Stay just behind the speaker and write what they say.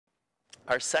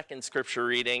Our second scripture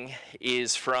reading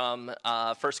is from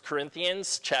 1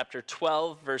 Corinthians chapter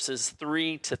 12, verses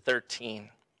 3 to 13.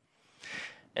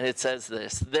 And it says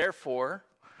this: "Therefore,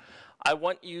 I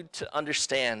want you to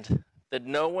understand that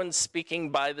no one speaking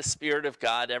by the Spirit of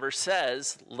God ever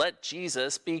says, 'Let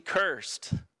Jesus be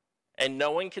cursed.' And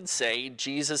no one can say,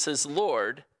 'Jesus is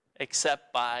Lord,'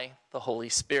 except by the Holy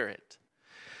Spirit.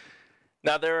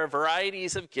 Now there are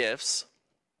varieties of gifts,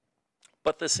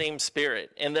 but the same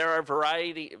Spirit. And there are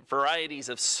varieties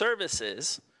of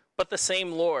services, but the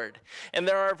same Lord. And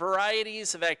there are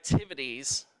varieties of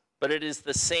activities, but it is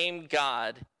the same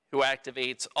God who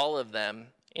activates all of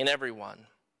them in everyone.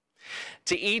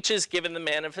 To each is given the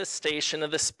manifestation of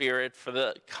the Spirit for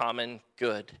the common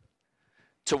good.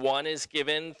 To one is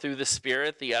given through the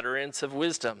Spirit the utterance of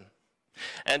wisdom,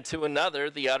 and to another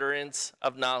the utterance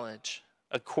of knowledge,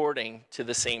 according to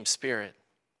the same Spirit.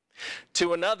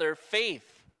 To another,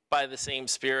 faith by the same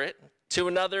Spirit. To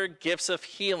another, gifts of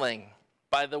healing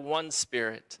by the one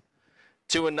Spirit.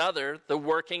 To another, the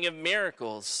working of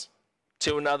miracles.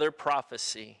 To another,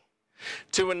 prophecy.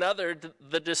 To another,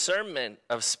 the discernment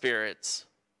of spirits.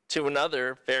 To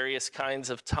another, various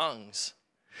kinds of tongues.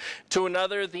 To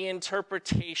another, the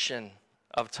interpretation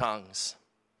of tongues.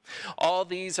 All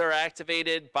these are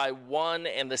activated by one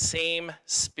and the same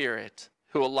Spirit,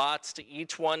 who allots to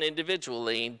each one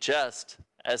individually, just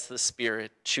as the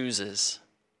Spirit chooses.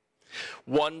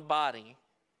 One body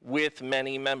with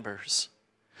many members.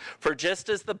 For just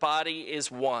as the body is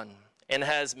one and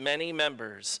has many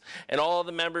members, and all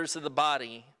the members of the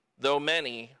body, though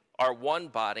many, are one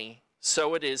body,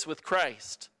 so it is with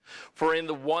Christ. For in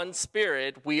the one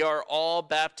Spirit we are all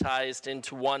baptized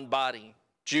into one body,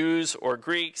 Jews or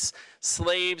Greeks,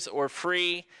 slaves or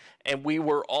free, and we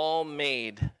were all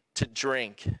made to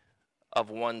drink of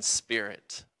one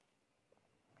Spirit."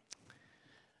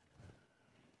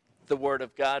 The word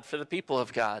of God for the people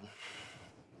of God.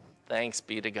 Thanks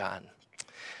be to God.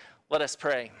 Let us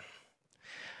pray.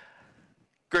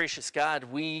 Gracious God,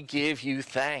 we give you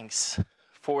thanks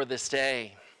for this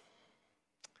day.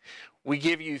 We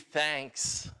give you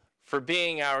thanks for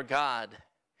being our God.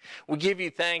 We give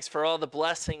you thanks for all the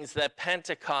blessings that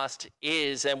Pentecost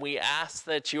is, and we ask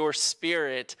that your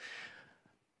Spirit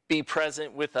be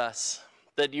present with us,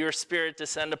 that your Spirit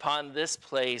descend upon this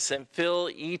place and fill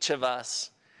each of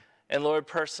us. And Lord,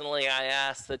 personally, I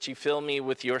ask that you fill me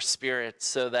with your Spirit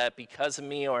so that because of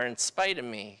me or in spite of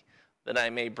me, that I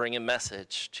may bring a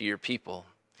message to your people.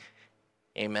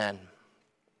 Amen.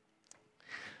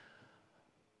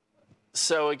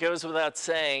 So it goes without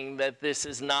saying that this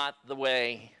is not the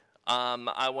way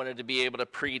I wanted to be able to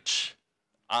preach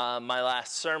my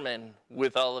last sermon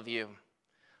with all of you.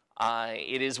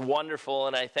 It is wonderful,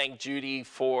 and I thank Judy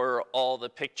for all the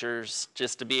pictures,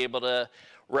 just to be able to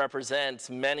represent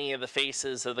many of the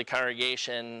faces of the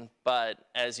congregation. But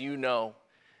as you know,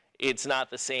 it's not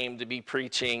the same to be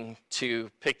preaching to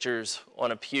pictures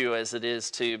on a pew as it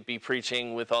is to be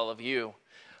preaching with all of you.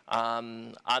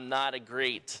 I'm not a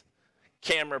great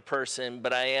camera person,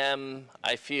 but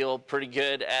I feel pretty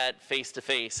good at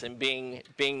face-to-face and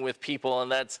being with people,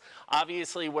 and that's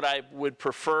obviously what I would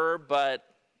prefer. But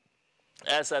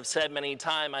as I've said many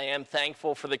times, I am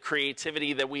thankful for the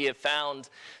creativity that we have found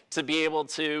to be able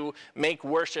to make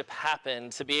worship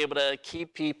happen, to be able to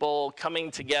keep people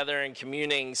coming together and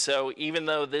communing. So even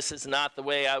though this is not the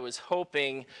way I was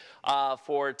hoping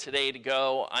for today to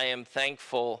go, I am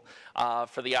thankful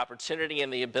for the opportunity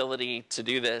and the ability to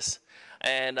do this.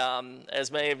 And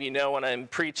as many of you know, when I'm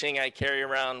preaching, I carry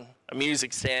around a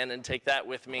music stand and take that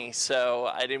with me. So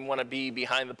I didn't want to be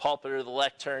behind the pulpit or the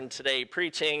lectern today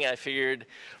preaching. I figured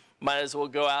might as well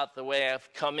go out the way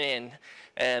I've come in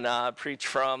and preach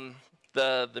from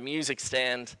the music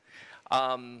stand.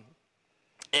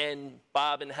 And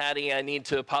Bob and Hattie, I need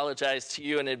to apologize to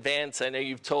you in advance. I know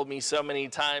you've told me so many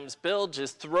times, Bill,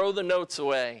 just throw the notes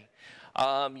away.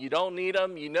 You don't need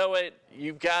them. You know it.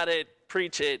 You've got it.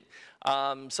 Preach it.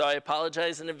 So I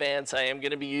apologize in advance. I am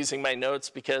going to be using my notes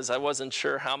because I wasn't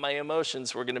sure how my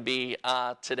emotions were going to be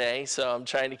today. So I'm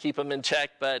trying to keep them in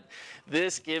check. But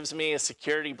this gives me a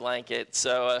security blanket.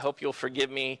 So I hope you'll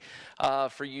forgive me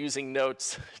for using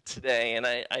notes today. And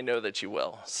I know that you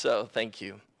will. So thank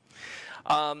you.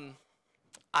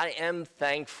 I am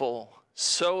thankful,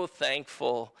 so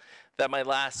thankful, that my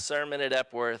last sermon at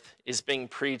Epworth is being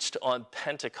preached on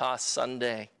Pentecost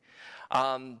Sunday.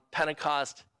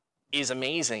 Pentecost is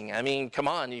amazing. I mean, come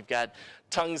on, you've got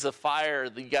tongues of fire,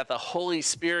 you've got the Holy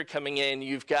Spirit coming in,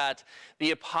 you've got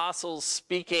the apostles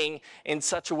speaking in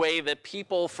such a way that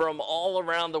people from all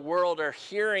around the world are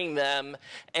hearing them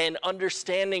and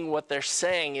understanding what they're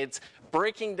saying. It's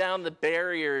breaking down the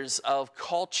barriers of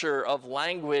culture, of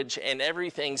language, and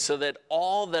everything so that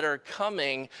all that are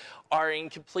coming are in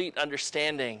complete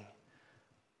understanding.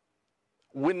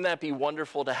 Wouldn't that be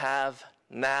wonderful to have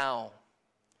now?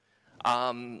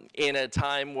 In a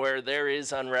time where there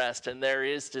is unrest and there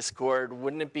is discord,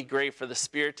 wouldn't it be great for the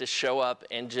Spirit to show up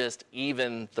and just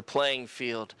even the playing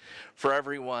field for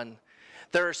everyone?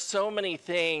 There are so many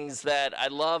things that I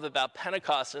love about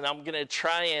Pentecost, and I'm going to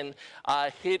try and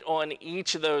hit on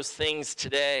each of those things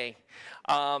today.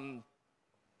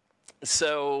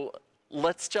 So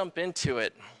let's jump into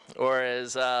it. Or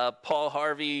as Paul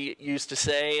Harvey used to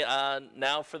say,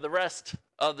 now for the rest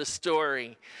of the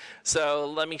story. So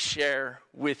let me share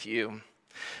with you.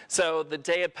 So the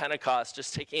day of Pentecost,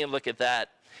 just taking a look at that.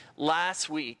 Last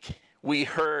week, we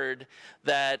heard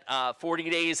that 40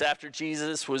 days after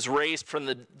Jesus was raised from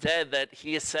the dead, that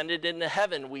he ascended into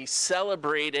heaven. We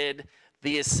celebrated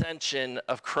the ascension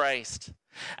of Christ.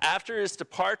 After his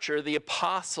departure, the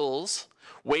apostles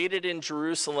waited in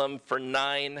Jerusalem for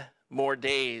 9 more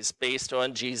days based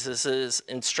on Jesus'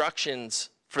 instructions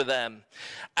for them.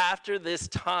 After this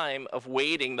time of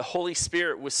waiting, the Holy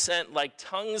Spirit was sent like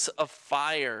tongues of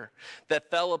fire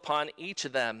that fell upon each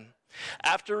of them.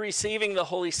 After receiving the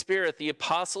Holy Spirit, the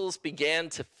apostles began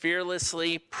to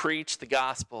fearlessly preach the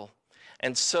gospel,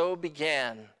 and so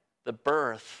began the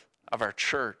birth of our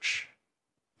church.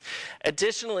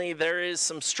 Additionally, there is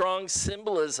some strong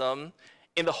symbolism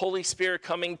in the Holy Spirit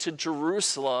coming to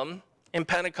Jerusalem in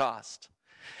Pentecost.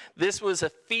 This was a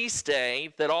feast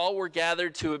day that all were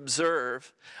gathered to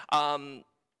observe.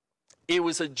 It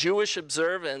was a Jewish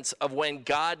observance of when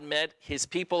God met his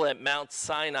people at Mount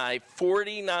Sinai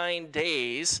 49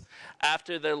 days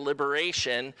after their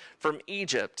liberation from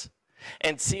Egypt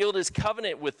and sealed his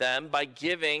covenant with them by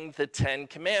giving the 10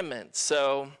 commandments.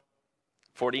 So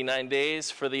 49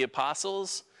 days for the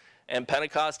apostles, and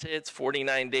Pentecost hits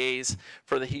 49 days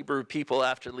for the Hebrew people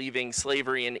after leaving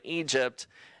slavery in Egypt,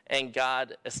 and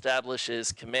God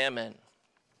establishes commandment.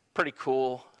 Pretty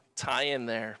cool tie-in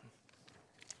there.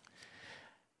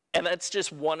 And that's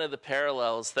just one of the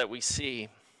parallels that we see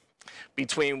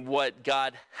between what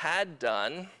God had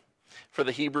done for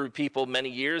the Hebrew people many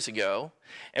years ago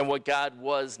and what God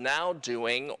was now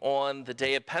doing on the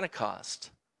day of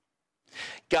Pentecost.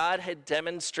 God had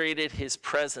demonstrated his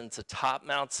presence atop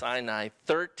Mount Sinai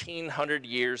 1,300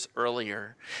 years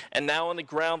earlier. And now on the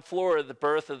ground floor of the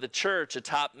birth of the church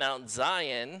atop Mount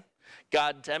Zion,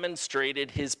 God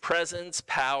demonstrated his presence,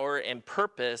 power, and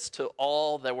purpose to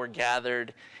all that were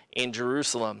gathered in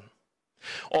Jerusalem.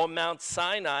 On Mount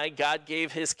Sinai, God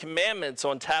gave his commandments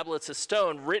on tablets of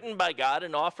stone written by God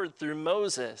and offered through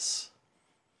Moses.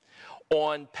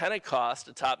 On Pentecost,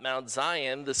 atop Mount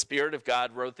Zion, the Spirit of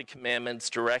God wrote the commandments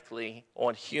directly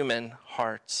on human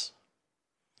hearts.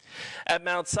 At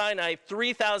Mount Sinai,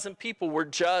 3,000 people were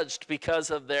judged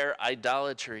because of their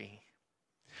idolatry.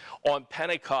 On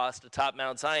Pentecost, atop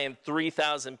Mount Zion,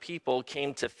 3,000 people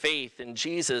came to faith in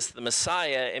Jesus, the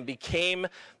Messiah, and became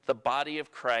the body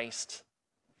of Christ,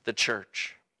 the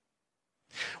church.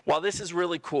 While this is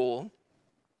really cool,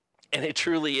 and it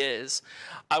truly is,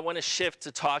 I want to shift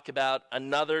to talk about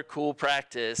another cool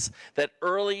practice that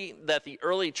the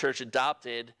early church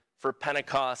adopted for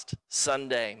Pentecost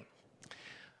Sunday.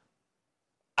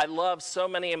 I love so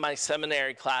many of my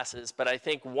seminary classes, but I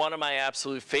think one of my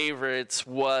absolute favorites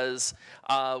was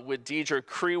with Deidre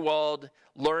Krewald,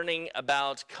 learning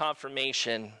about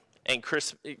confirmation and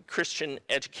Christian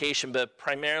education, but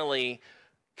primarily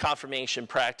confirmation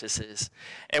practices.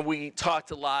 And we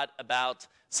talked a lot about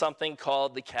something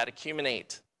called the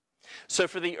catechumenate. So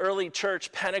for the early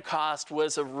church, Pentecost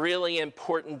was a really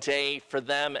important day for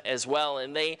them as well,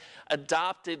 and they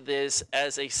adopted this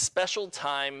as a special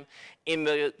time in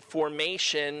the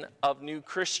formation of new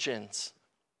Christians.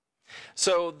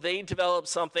 So they developed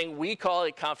something, we call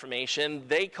it confirmation,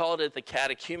 they called it the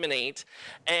catechumenate,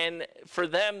 and for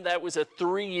them that was a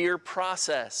 3-year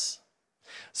process.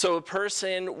 So a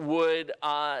person would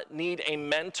need a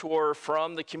mentor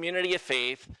from the community of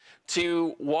faith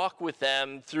to walk with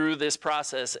them through this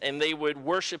process, and they would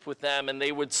worship with them, and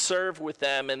they would serve with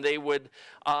them, and they would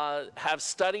have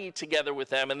study together with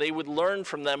them, and they would learn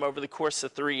from them over the course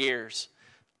of 3 years.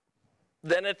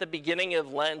 Then at the beginning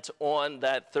of Lent on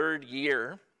that 3rd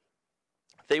year,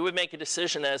 they would make a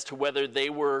decision as to whether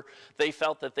they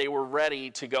felt that they were ready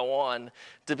to go on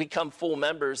to become full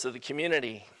members of the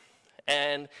community.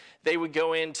 And they would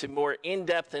go into more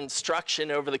in-depth instruction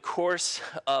over the course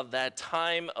of that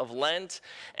time of Lent.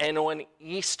 And on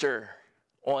Easter,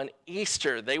 on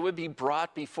Easter. They would be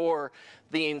brought before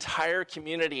the entire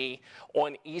community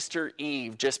on Easter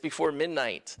Eve, just before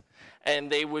midnight.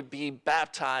 And they would be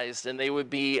baptized, and they would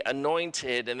be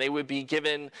anointed, and they would be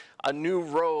given a new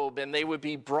robe, and they would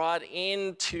be brought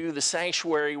into the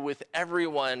sanctuary with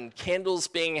everyone, candles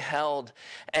being held,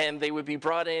 and they would be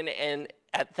brought in, and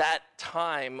at that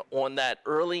time, on that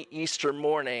early Easter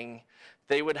morning,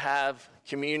 they would have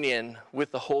communion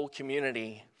with the whole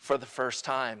community for the first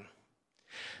time.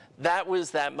 That was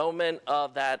that moment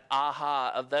of that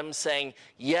aha, of them saying,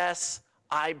 yes,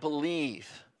 I believe.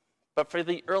 But for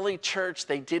the early church,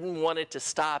 they didn't want it to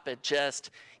stop at just,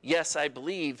 yes, I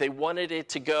believe. They wanted it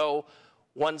to go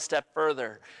one step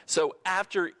further. So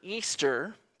after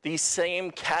Easter, these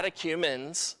same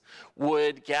catechumens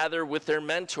would gather with their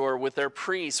mentor, with their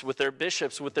priests, with their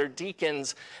bishops, with their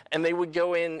deacons, and they would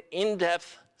go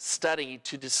in-depth study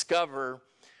to discover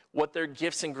what their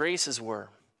gifts and graces were,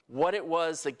 what it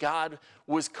was that God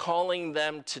was calling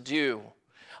them to do.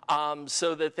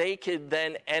 So that they could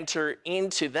then enter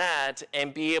into that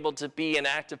and be able to be an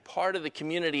active part of the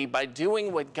community by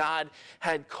doing what God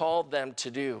had called them to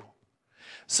do.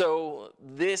 So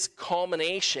this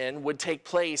culmination would take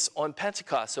place on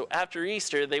Pentecost. So after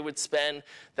Easter, they would spend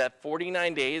that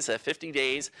 49 days, that 50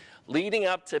 days, leading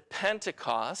up to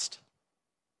Pentecost.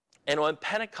 And on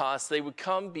Pentecost, they would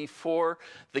come before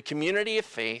the community of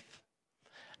faith,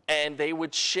 and they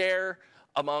would share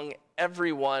among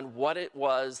everyone what it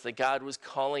was that God was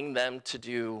calling them to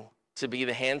do, to be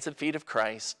the hands and feet of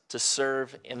Christ, to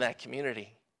serve in that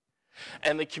community.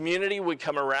 And the community would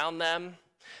come around them,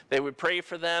 they would pray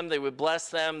for them, they would bless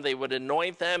them, they would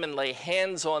anoint them and lay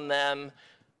hands on them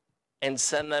and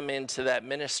send them into that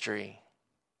ministry.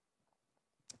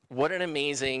 What an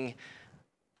amazing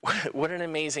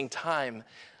time.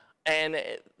 And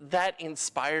that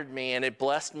inspired me, and it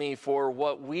blessed me for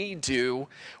what we do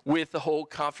with the whole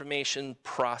confirmation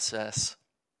process.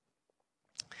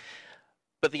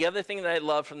 But the other thing that I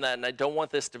love from that, and I don't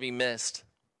want this to be missed,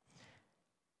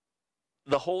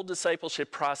 the whole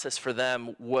discipleship process for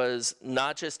them was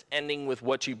not just ending with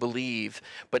what you believe,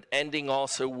 but ending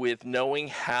also with knowing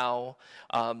how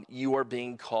you are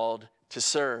being called to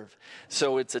serve.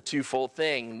 So it's a twofold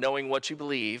thing, knowing what you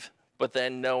believe, but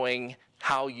then knowing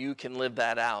how you can live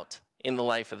that out in the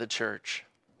life of the church.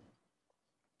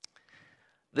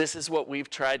 This is what we've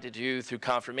tried to do through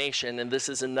confirmation, and this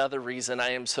is another reason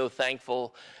I am so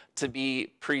thankful to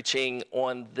be preaching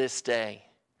on this day.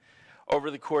 Over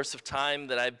the course of time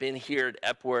that I've been here at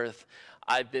Epworth,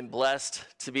 I've been blessed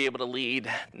to be able to lead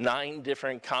 9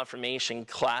 different confirmation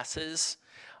classes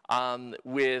and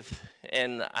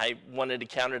I wanted to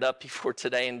count it up before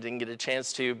today and didn't get a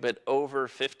chance to, but over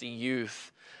 50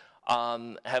 youth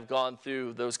have gone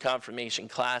through those confirmation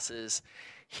classes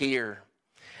here.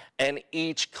 And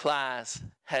each class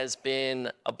has been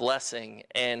a blessing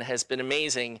and has been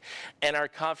amazing. And our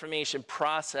confirmation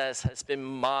process has been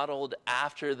modeled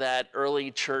after that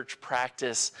early church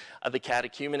practice of the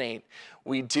catechumenate.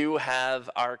 We do have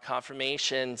our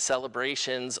confirmation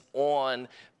celebrations on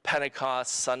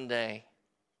Pentecost Sunday.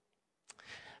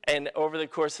 And over the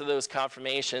course of those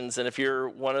confirmations, and if you're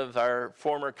one of our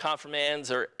former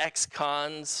confirmands or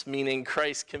ex-cons, meaning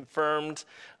Christ confirmed,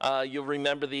 you'll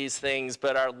remember these things,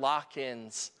 but our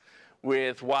lock-ins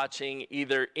with watching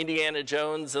either Indiana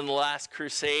Jones and the Last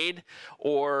Crusade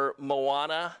or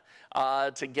Moana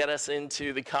to get us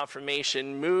into the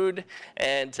confirmation mood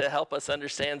and to help us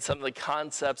understand some of the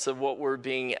concepts of what we're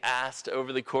being asked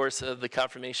over the course of the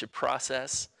confirmation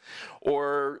process.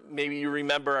 Or maybe you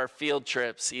remember our field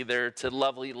trips, either to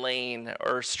Lovely Lane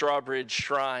or Strawbridge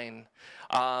Shrine,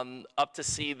 up to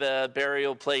see the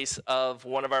burial place of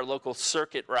one of our local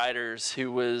circuit riders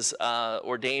who was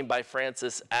ordained by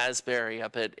Francis Asbury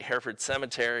up at Hereford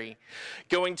Cemetery,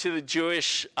 going to the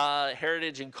Jewish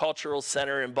Heritage and Cultural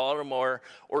Center in Baltimore,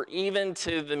 or even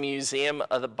to the Museum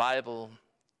of the Bible.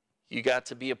 You got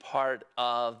to be a part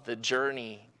of the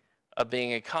journey of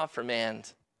being a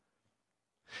confirmand.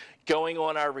 Going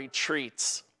on our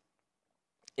retreats.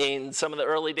 In some of the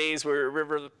early days, we were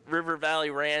at River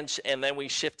Valley Ranch, and then we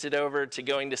shifted over to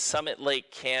going to Summit Lake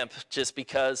Camp just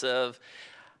because of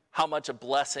how much a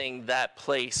blessing that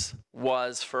place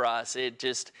was for us. It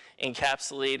just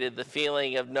encapsulated the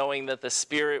feeling of knowing that the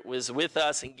Spirit was with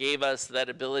us and gave us that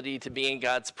ability to be in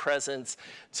God's presence,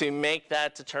 to make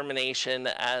that determination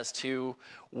as to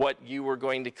what you were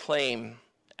going to claim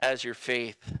as your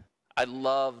faith. I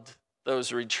loved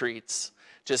those retreats,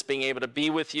 just being able to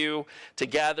be with you, to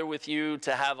gather with you,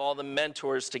 to have all the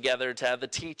mentors together, to have the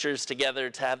teachers together,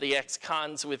 to have the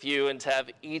ex-cons with you, and to have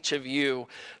each of you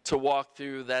to walk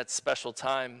through that special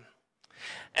time.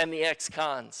 and the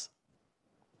ex-cons.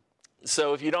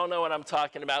 So if you don't know what I'm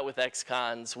talking about with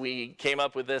ex-cons, we came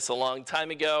up with this a long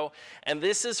time ago, and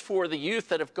this is for the youth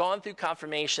that have gone through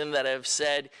confirmation that have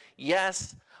said,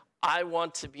 yes, I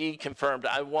want to be confirmed.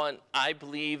 I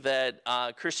believe that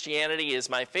Christianity is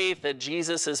my faith, that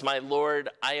Jesus is my Lord.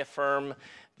 I affirm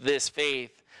this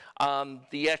faith.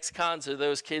 The ex-cons are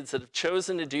those kids that have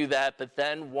chosen to do that, but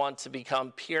then want to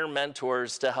become peer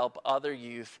mentors to help other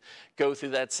youth go through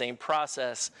that same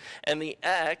process. And the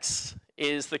X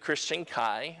is the Christian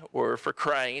Chi, or for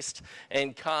Christ,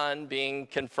 and con being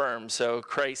confirmed, so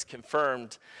Christ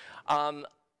confirmed.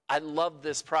 I love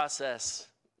this process.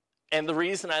 And the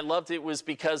reason I loved it was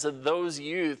because of those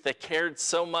youth that cared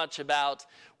so much about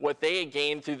what they had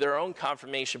gained through their own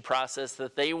confirmation process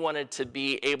that they wanted to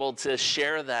be able to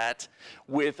share that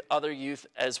with other youth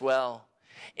as well.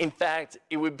 In fact,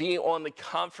 it would be on the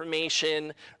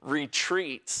confirmation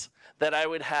retreats that I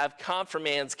would have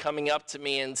confirmands coming up to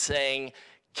me and saying,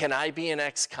 can I be an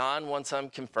ex-con once I'm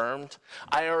confirmed?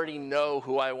 I already know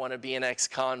who I want to be an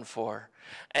ex-con for.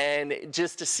 And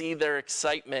just to see their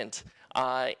excitement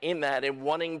in that and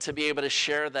wanting to be able to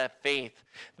share that faith,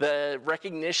 the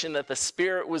recognition that the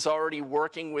Spirit was already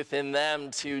working within them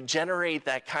to generate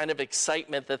that kind of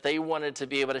excitement that they wanted to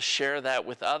be able to share that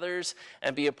with others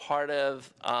and be a part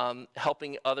of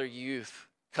helping other youth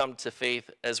come to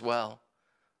faith as well.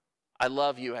 I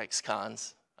love you,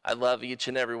 ex-cons. I love each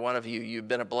and every one of you. You've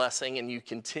been a blessing, and you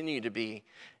continue to be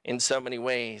in so many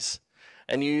ways.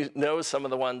 And you know some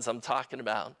of the ones I'm talking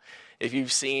about. If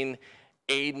you've seen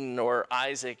Aiden or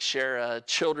Isaac share a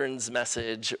children's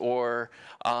message, or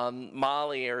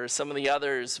Molly or some of the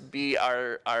others be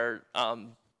our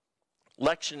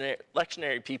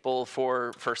lectionary people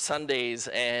for Sundays,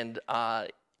 and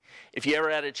if you ever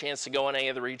had a chance to go on any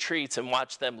of the retreats and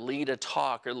watch them lead a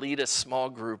talk or lead a small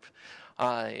group,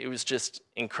 it was just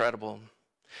incredible.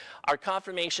 Our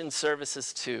confirmation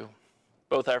services too.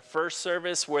 Both our first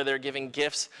service where they're giving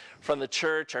gifts from the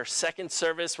church, our second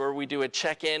service where we do a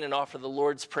check-in and offer the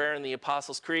Lord's Prayer and the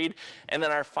Apostles' Creed, and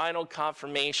then our final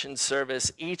confirmation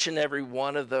service, each and every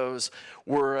one of those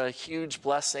were a huge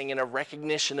blessing and a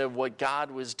recognition of what God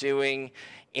was doing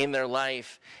in their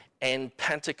life. And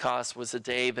Pentecost was a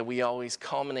day that we always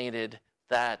culminated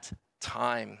that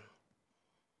time.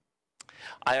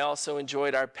 I also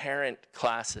enjoyed our parent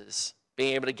classes,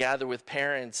 being able to gather with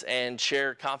parents and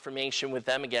share confirmation with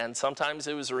them again. Sometimes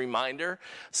it was a reminder,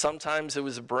 sometimes it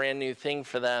was a brand new thing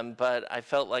for them, but I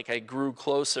felt like I grew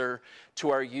closer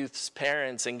to our youth's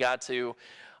parents and got to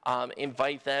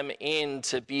invite them in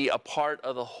to be a part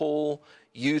of the whole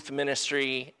youth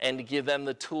ministry and to give them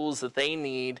the tools that they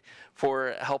need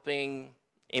for helping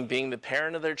in being the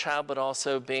parent of their child, but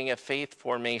also being a faith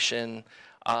formation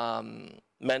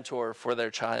mentor for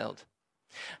their child.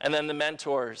 And then the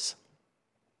mentors.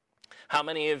 How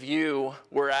many of you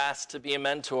were asked to be a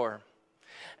mentor?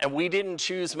 And we didn't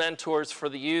choose mentors for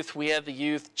the youth. We had the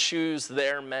youth choose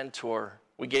their mentor.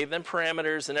 We gave them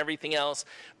parameters and everything else,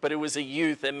 but it was a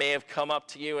youth that may have come up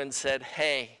to you and said,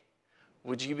 hey,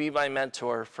 would you be my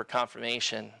mentor for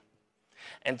confirmation?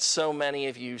 And so many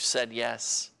of you said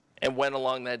yes and went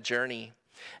along that journey.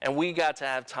 And we got to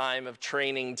have time of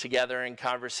training together and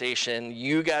conversation.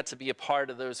 You got to be a part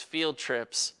of those field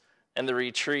trips and the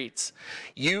retreats.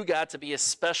 You got to be a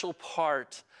special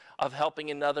part of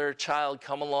helping another child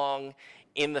come along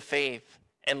in the faith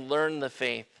and learn the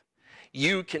faith.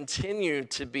 You continue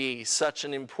to be such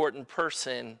an important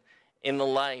person in the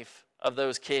life of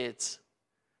those kids.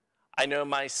 I know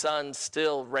my son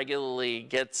still regularly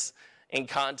gets in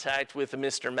contact with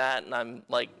Mr. Matt, and I'm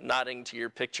like nodding to your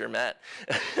picture, Matt.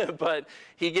 But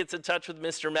he gets in touch with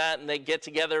Mr. Matt, and they get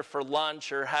together for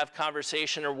lunch or have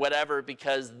conversation or whatever,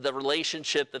 because the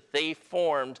relationship that they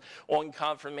formed on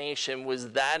confirmation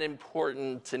was that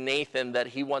important to Nathan that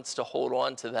he wants to hold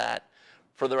on to that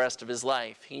for the rest of his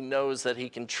life. He knows that he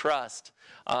can trust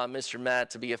Mr.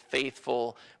 Matt to be a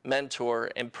faithful mentor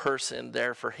and person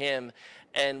there for him.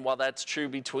 And while that's true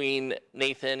between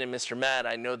Nathan and Mr. Matt,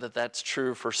 I know that that's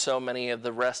true for so many of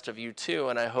the rest of you too,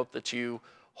 and I hope that you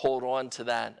hold on to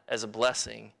that as a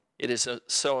blessing. It is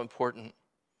so important.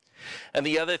 And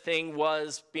the other thing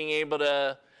was being able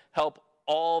to help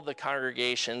all the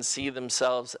congregations see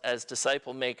themselves as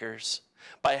disciple makers.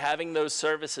 By having those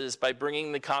services, by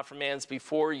bringing the confirmands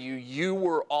before you, you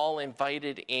were all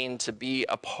invited in to be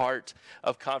a part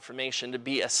of confirmation, to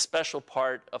be a special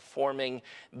part of forming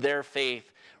their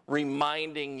faith,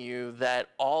 reminding you that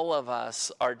all of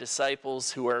us are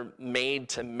disciples who are made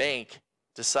to make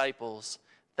disciples.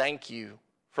 Thank you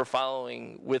for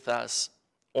following with us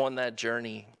on that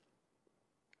journey.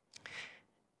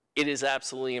 It is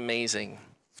absolutely amazing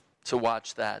to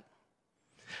watch that.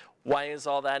 Why is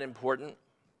all that important?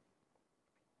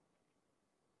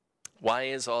 Why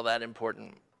is all that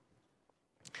important?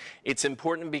 It's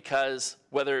important because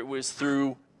whether it was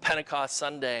through Pentecost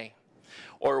Sunday,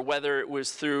 or whether it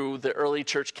was through the early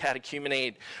church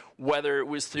catechumenate, whether it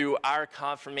was through our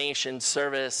confirmation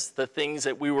service, the things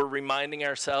that we were reminding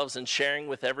ourselves and sharing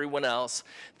with everyone else,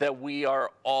 that we are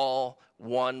all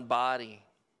one body,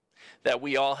 that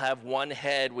we all have one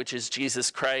head, which is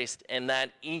Jesus Christ, and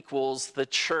that equals the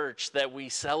church that we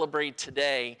celebrate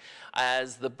today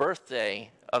as the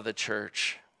birthday of the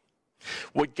church.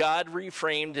 What God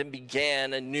reframed and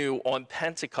began anew on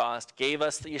Pentecost gave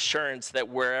us the assurance that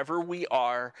wherever we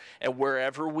are and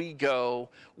wherever we go,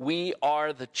 we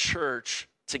are the church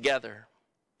together.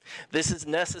 This is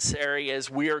necessary as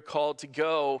we are called to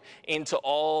go into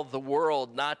all the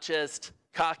world, not just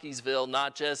Cockeysville,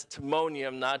 not just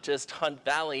Timonium, not just Hunt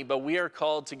Valley, but we are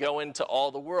called to go into all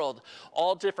the world.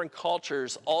 All different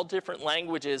cultures, all different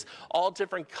languages, all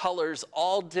different colors,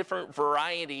 all different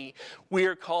variety. We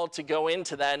are called to go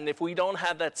into that. And if we don't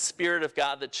have that Spirit of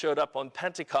God that showed up on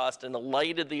Pentecost and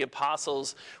lighted the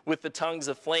apostles with the tongues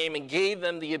of flame and gave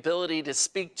them the ability to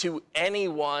speak to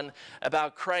anyone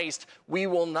about Christ, we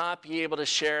will not be able to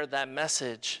share that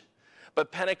message. But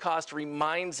Pentecost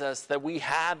reminds us that we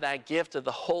have that gift of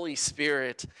the Holy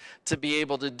Spirit to be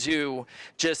able to do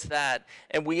just that.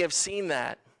 And we have seen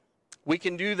that. We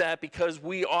can do that because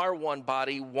we are one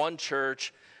body, one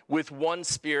church, with one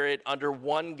Spirit, under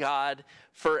one God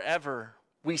forever.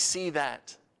 We see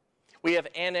that. We have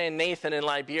Anna and Nathan in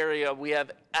Liberia. We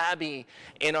have Abby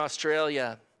in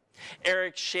Australia.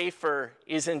 Eric Schaefer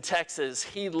is in Texas.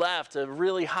 He left a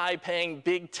really high-paying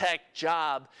big tech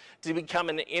job to become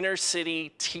an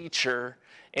inner-city teacher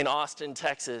in Austin,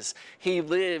 Texas. He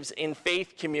lives in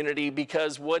faith community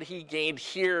because what he gained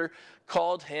here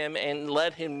called him and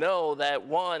let him know that,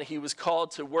 one, he was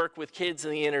called to work with kids in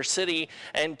the inner city,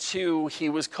 and two, he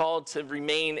was called to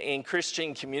remain in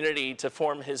Christian community, to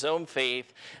form his own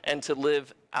faith and to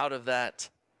live out of that.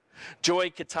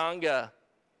 Joy Katanga,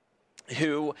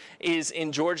 who is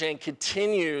in Georgia and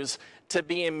continues to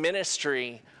be in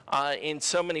ministry in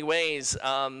so many ways.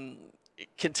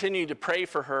 Continue to pray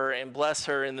for her and bless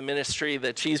her in the ministry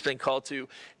that she's been called to.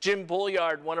 Jim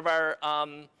Bulliard, one of our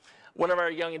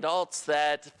young adults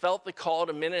that felt the call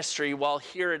to ministry while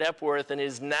here at Epworth and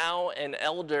is now an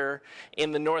elder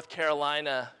in the North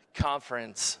Carolina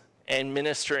Conference and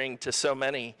ministering to so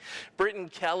many. Britton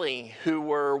Kelly, who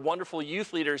were wonderful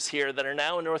youth leaders here that are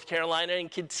now in North Carolina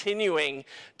and continuing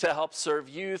to help serve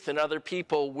youth and other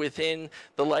people within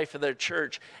the life of their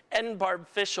church. Ed and Barb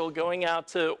Fischel going out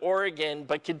to Oregon,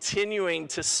 but continuing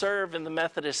to serve in the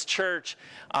Methodist Church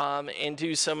and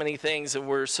do so many things. And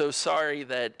we're so sorry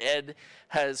that Ed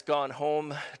has gone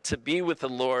home to be with the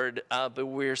Lord, but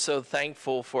we're so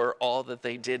thankful for all that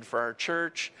they did for our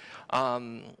church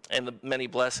and the many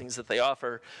blessings that they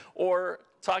offer. Or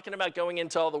talking about going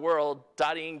into all the world,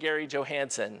 Dottie and Gary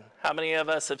Johansson. How many of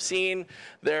us have seen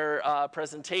their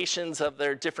presentations of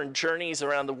their different journeys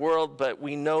around the world, but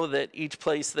we know that each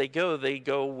place they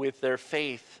go with their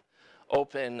faith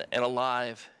open and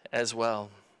alive as well.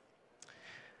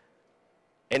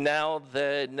 And now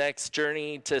the next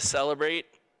journey to celebrate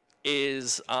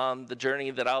is the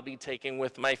journey that I'll be taking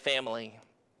with my family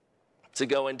to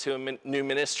go into a new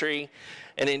ministry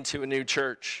and into a new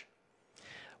church.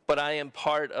 But I am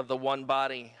part of the one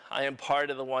body. I am part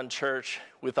of the one church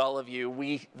with all of you.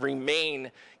 We remain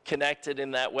connected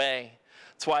in that way.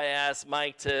 That's why I asked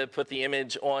Mike to put the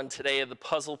image on today of the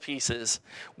puzzle pieces.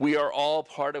 We are all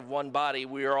part of one body.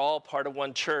 We are all part of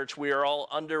one church. We are all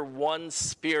under one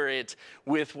Spirit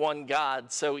with one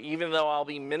God. So even though I'll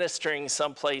be ministering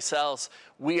someplace else,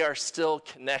 we are still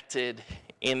connected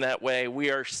in that way. We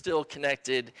are still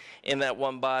connected in that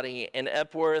one body. And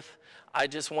Epworth, I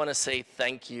just want to say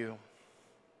thank you.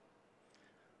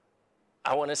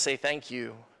 I want to say thank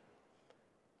you.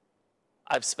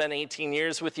 I've spent 18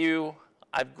 years with you.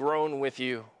 I've grown with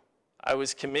you. I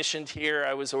was commissioned here.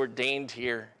 I was ordained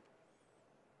here.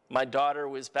 My daughter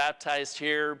was baptized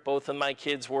here. Both of my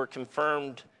kids were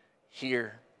confirmed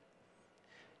here.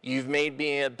 You've made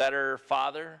me a better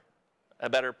father, a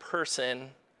better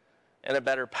person, and a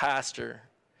better pastor.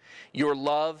 Your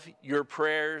love, your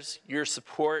prayers, your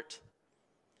support,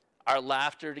 our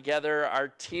laughter together, our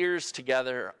tears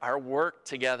together, our work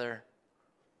together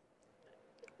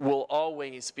will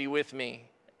always be with me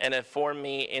and have formed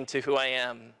me into who I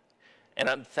am. And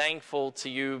I'm thankful to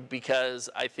you because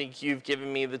I think you've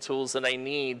given me the tools that I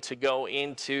need to go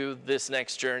into this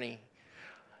next journey.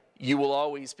 You will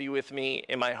always be with me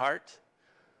in my heart.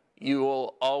 You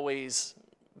will always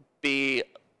be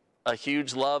a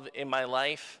huge love in my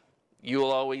life. You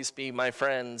will always be my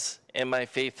friends and my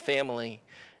faith family.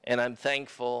 And I'm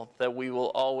thankful that we will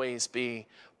always be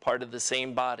part of the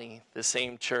same body, the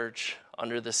same church,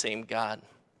 under the same God.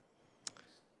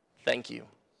 Thank you.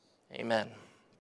 Amen.